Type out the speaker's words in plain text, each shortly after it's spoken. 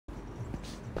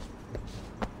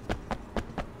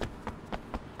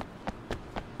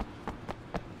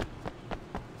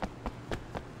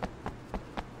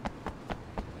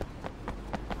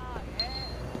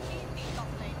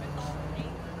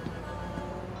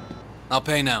I'll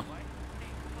pay now.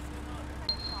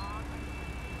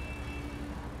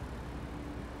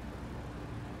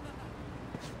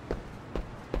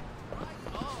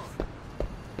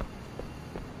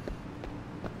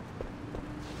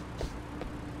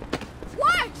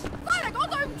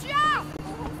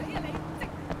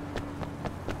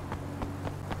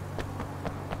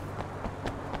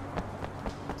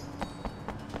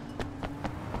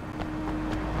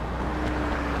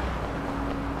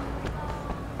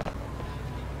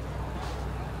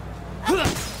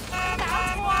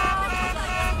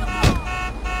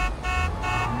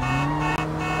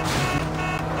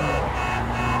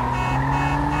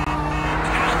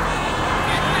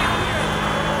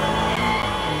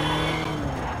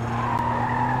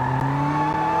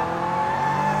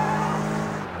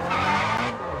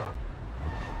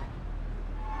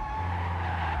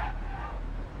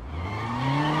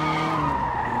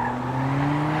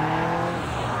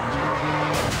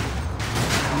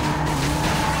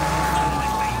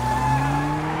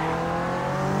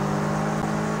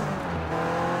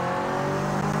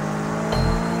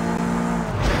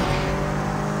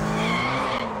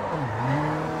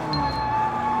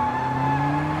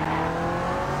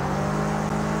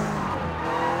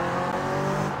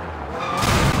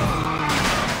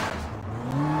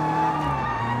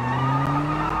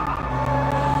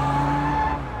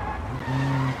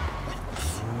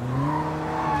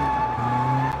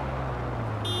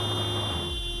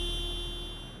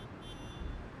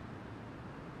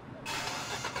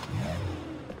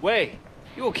 Wait,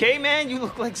 you okay, man? You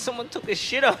look like someone took a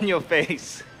shit on your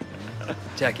face.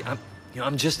 Jackie,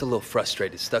 I'm just a little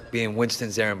frustrated, stuck being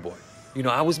Winston's errand boy. You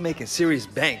know, I was making serious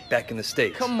bank back in the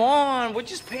States. Come on, we're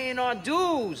just paying our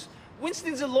dues.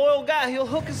 Winston's a loyal guy. He'll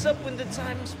hook us up when the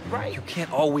time's right. You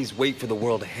can't always wait for the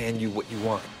world to hand you what you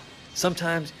want.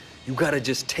 Sometimes you gotta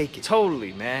just take it.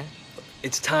 Totally, man.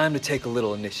 It's time to take a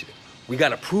little initiative. We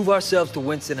gotta prove ourselves to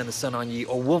Winston and the Sun On Yee,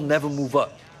 or we'll never move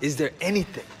up. Is there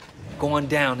anything going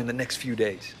down in the next few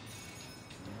days?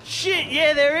 Shit,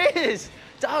 yeah, there is.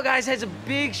 Dog Eyes has a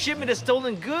big shipment of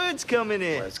stolen goods coming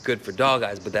in. Well, it's good for Dog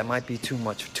Eyes, but that might be too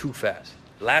much too fast.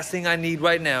 Last thing I need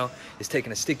right now is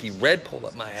taking a sticky red pole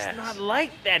up my ass. It's not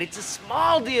like that. It's a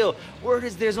small deal. Word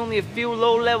is there's only a few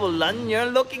low-level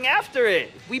Londoners looking after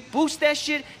it. If we boost that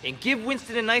shit and give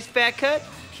Winston a nice fat cut,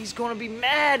 he's gonna be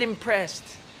mad impressed.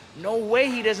 No way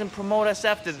he doesn't promote us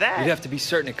after that. You'd have to be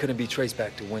certain it couldn't be traced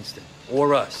back to Winston.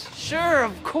 Or us. Sure,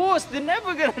 of course. They're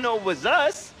never gonna know it was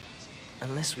us.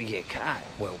 Unless we get caught.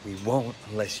 Well, we won't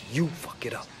unless you fuck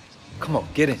it up. Come on,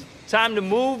 get in. Time to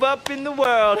move up in the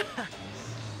world.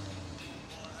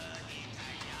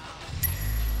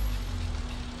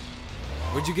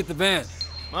 Where'd you get the van?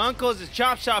 My uncle's a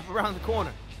chop shop around the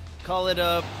corner. Call it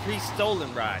a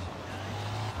pre-stolen ride.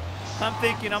 I'm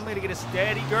thinking I'm gonna get a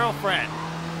steady girlfriend.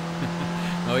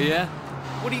 Oh, yeah?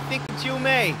 What do you think of you,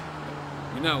 May?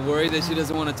 You're not worried that she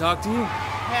doesn't want to talk to you?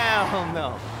 Hell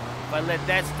no. If I let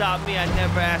that stop me, I'd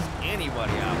never ask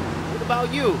anybody out. What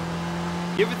about you?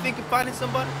 You ever think of finding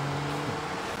somebody?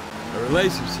 A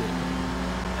relationship.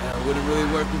 Yeah, wouldn't really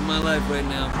work with my life right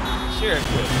now. Sure it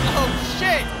would. Oh,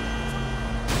 shit!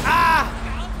 Ah!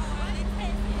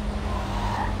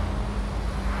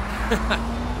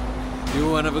 You're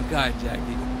one of a kind,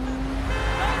 Jackie.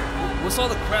 What's all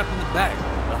the crap in the back?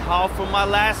 The haul from my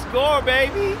last score,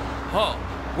 baby. Haul?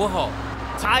 What haul?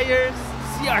 Tires,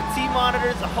 CRT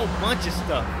monitors, a whole bunch of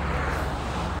stuff.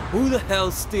 Who the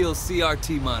hell steals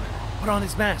CRT monitor? Put on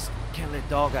his mask. Can't let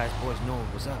Dog Eyes boys know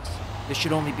it was us. There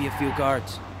should only be a few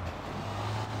guards.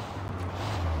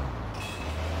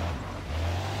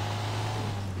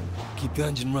 Keep the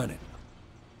engine running.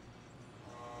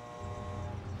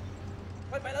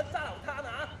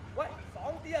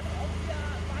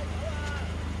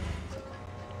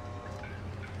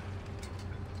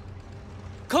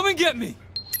 Come and get me!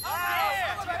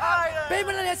 俾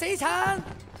乜你死橙？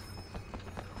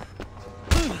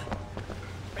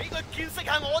俾佢見識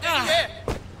下我哋嘅嘢。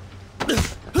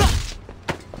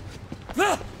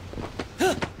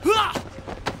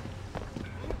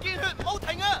唔見血唔好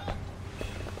停啊！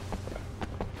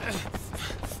你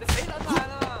死撚晒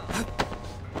啦！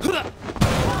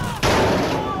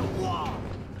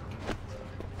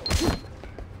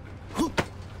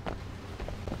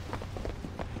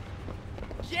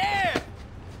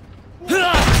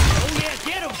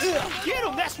 Get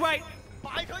him, that's right!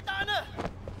 埋佢單啊！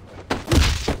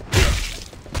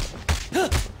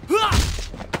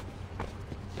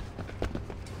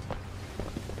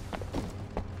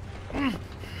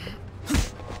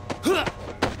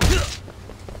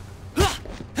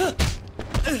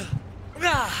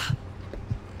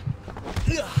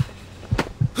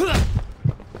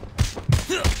 Get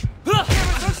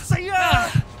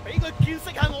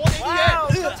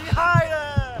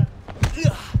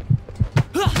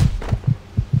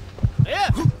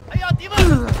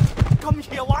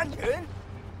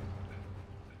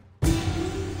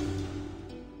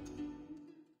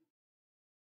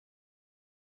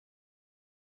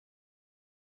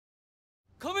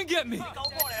Come and get me. 救過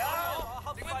嚟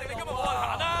啊！點解你今日冇得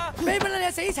閒啊？俾乜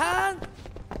你死橙？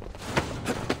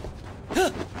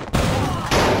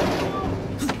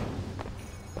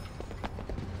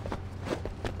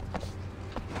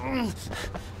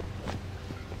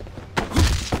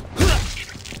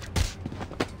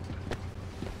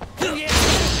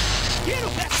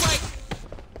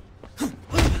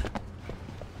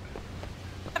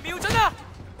瞄準啊！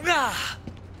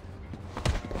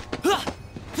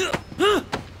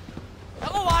等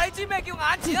我話你知咩叫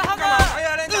眼前一黑啊！係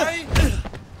啊，靚仔。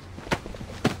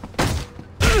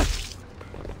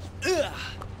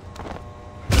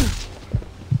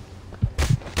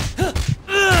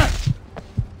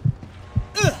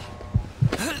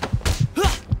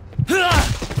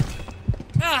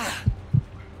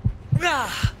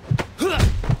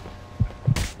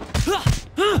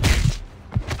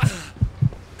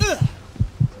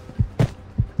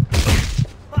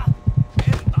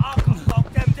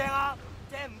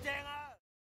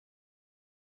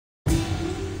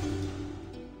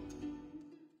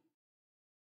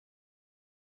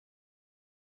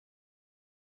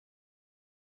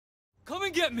Come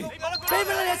and get me. 俾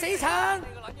乜你死橙？你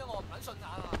個撚樣我唔撚順眼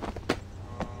啊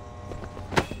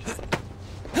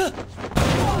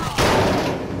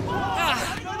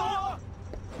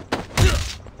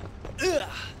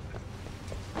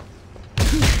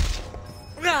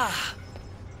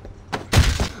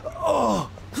！Oh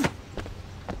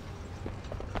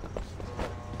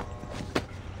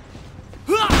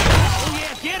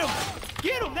yeah, get him!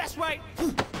 Get him, that's right!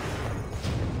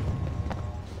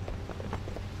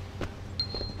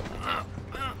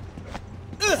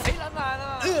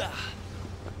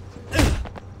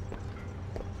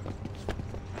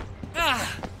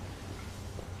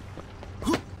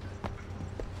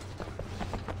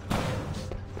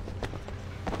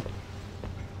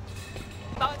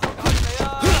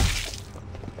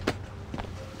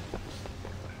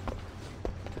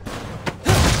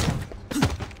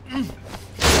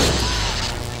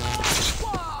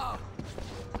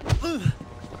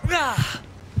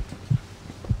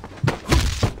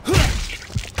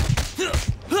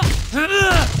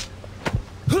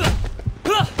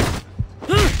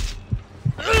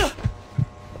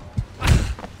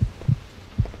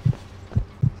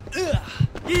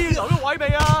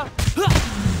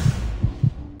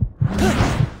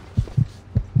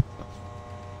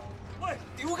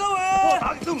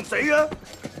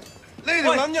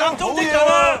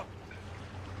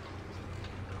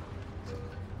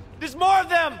 There's more of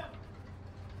them!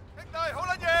 兄弟，好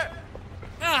撚嘢！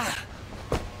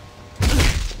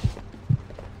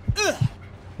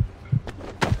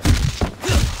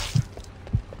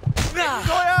唔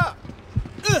該啊！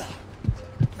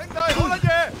兄弟，好撚嘢！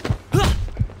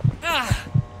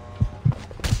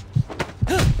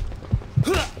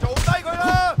做低佢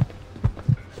啦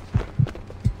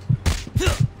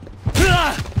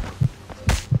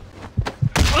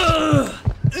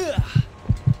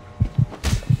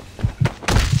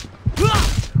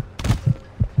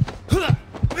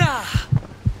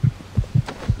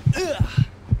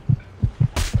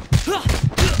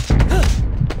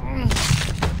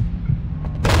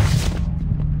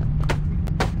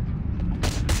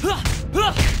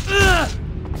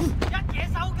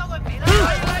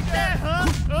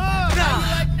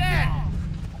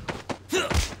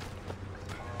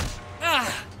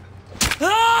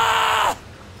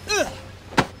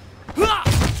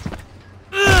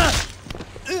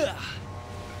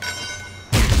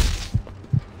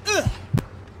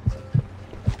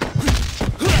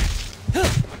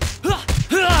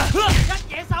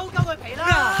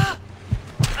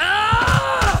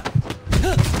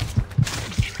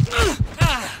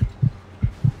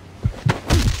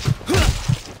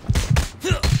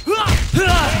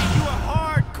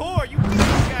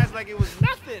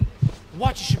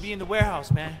！Watch, you should be in the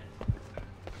warehouse, man.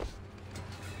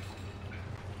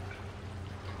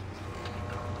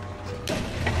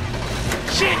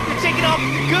 Shit, they're taking off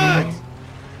the goods!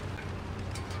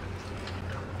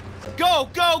 Go,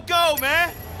 go, go,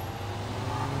 man!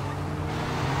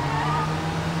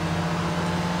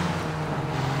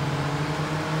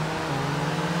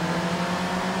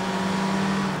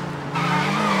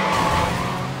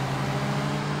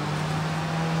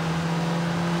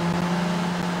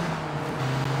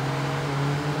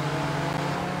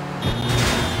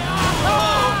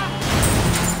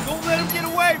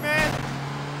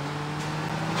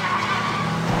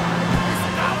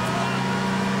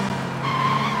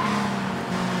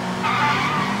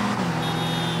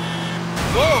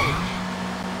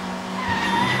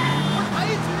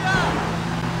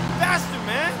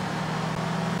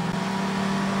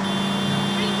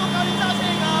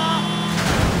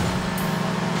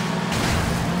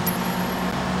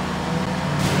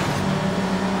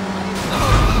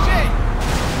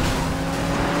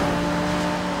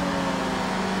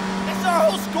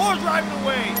 door's driving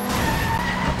away!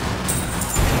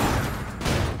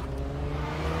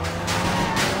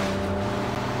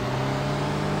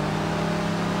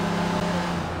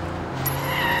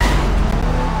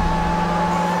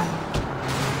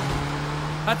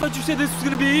 I thought you said this was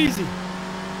gonna be easy.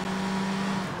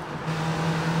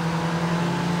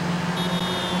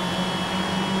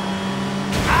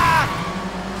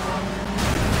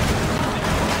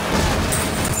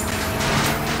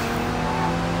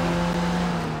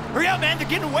 Hurry up, man, they're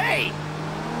getting away!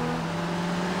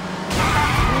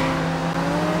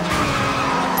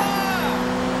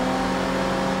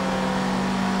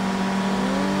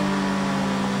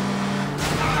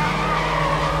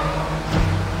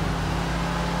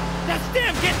 That's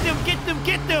them! Get them, get them,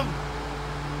 get them!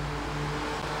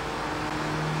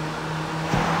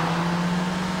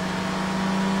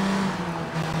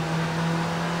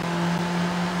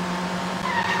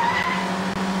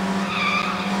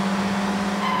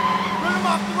 Run them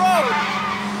off the road!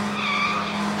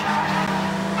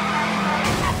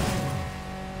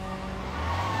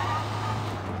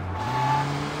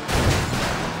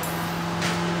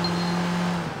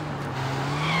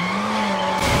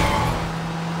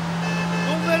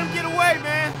 Don't let him get away,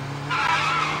 man!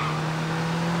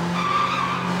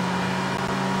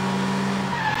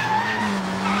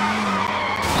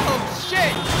 Oh,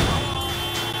 shit!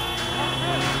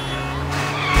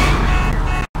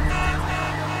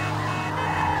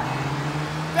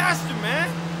 Faster, man!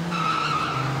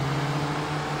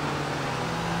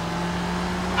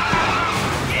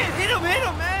 Yeah, hit him,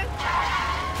 man!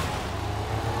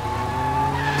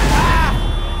 Ah!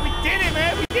 We did it,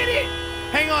 man! We did it!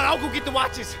 Hang on, I'll go get the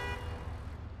watches.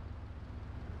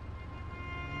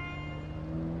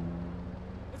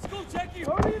 Let's go, Jackie.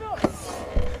 Hurry it up.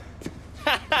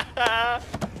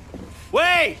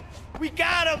 Wait! We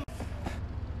got him!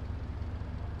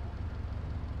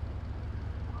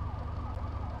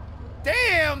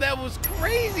 Damn, that was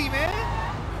crazy, man!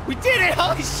 We did it!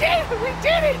 Holy shit! We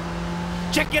did it!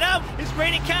 Check it out! It's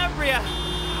raining Cambria!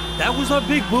 That was our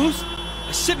big boost?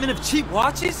 A shipment of cheap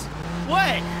watches?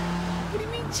 What? What do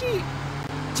you mean cheap?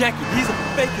 Jackie, these are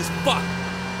fake as fuck.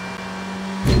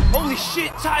 Holy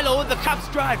shit, Tylo, the cops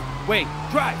drive! Wait,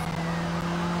 drive!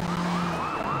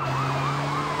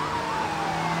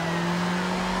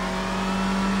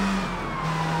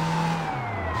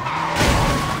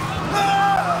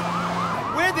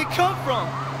 Ah! Where'd they come from?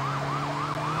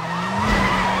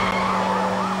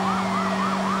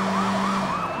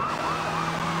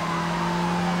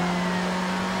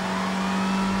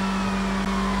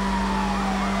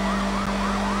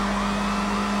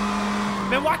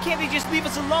 Man, why can't they just leave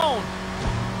us alone?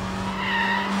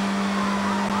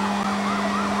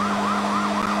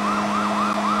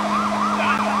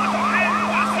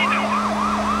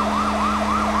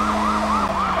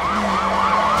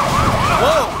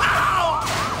 Whoa!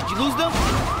 Ow! Did you lose them?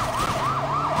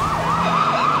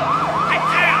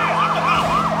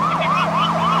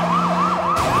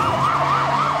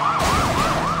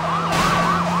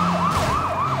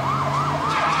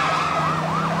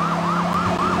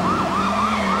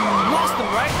 Lost them,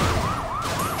 right?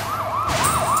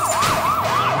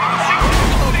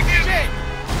 Oh, shit!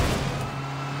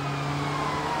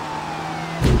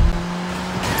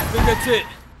 I think that's it.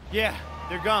 Yeah,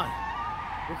 they're gone.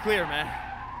 We're clear, man.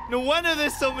 No wonder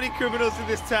there's so many criminals in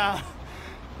this town.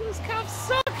 Those cops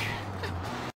suck.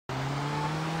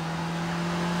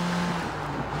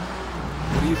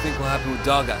 What do you think will happen with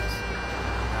Dog Eyes?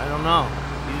 I don't know.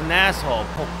 He's an asshole,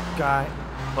 poor guy.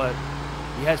 But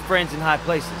he has friends in high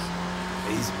places.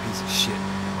 He's a piece of shit.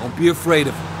 Don't be afraid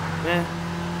of him. Man,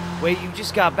 wait, you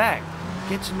just got back.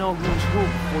 Get to know who's who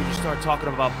before you start talking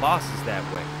about bosses that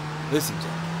way. Listen,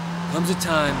 Jack. Comes a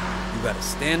time you gotta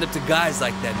stand up to guys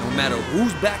like that no matter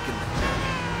who's backing them.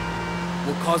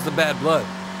 What caused the bad blood?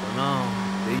 Don't know.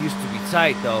 They used to be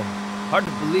tight, though. Hard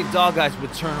to believe Dog Eyes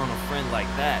would turn on a friend like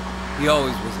that. He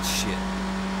always was a shit.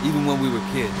 Even when we were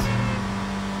kids.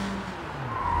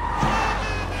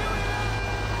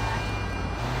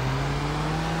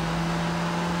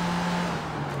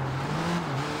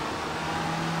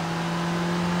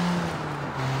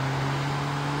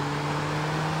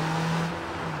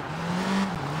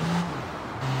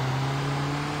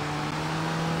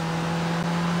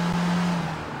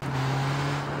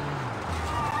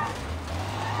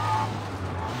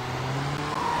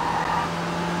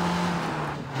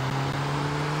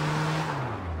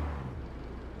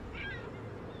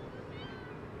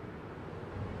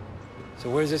 So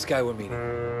where's this guy we're meeting?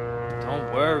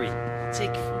 Don't worry. I'll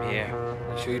take it from here.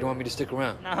 You sure you don't want me to stick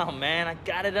around? No, man, I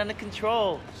got it under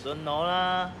control. So,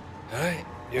 Nola. All right,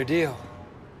 your deal.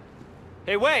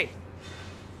 Hey, wait!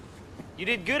 You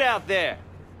did good out there.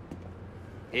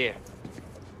 Here,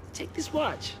 take this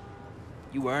watch.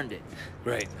 You earned it.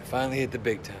 Great. I finally hit the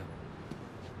big time.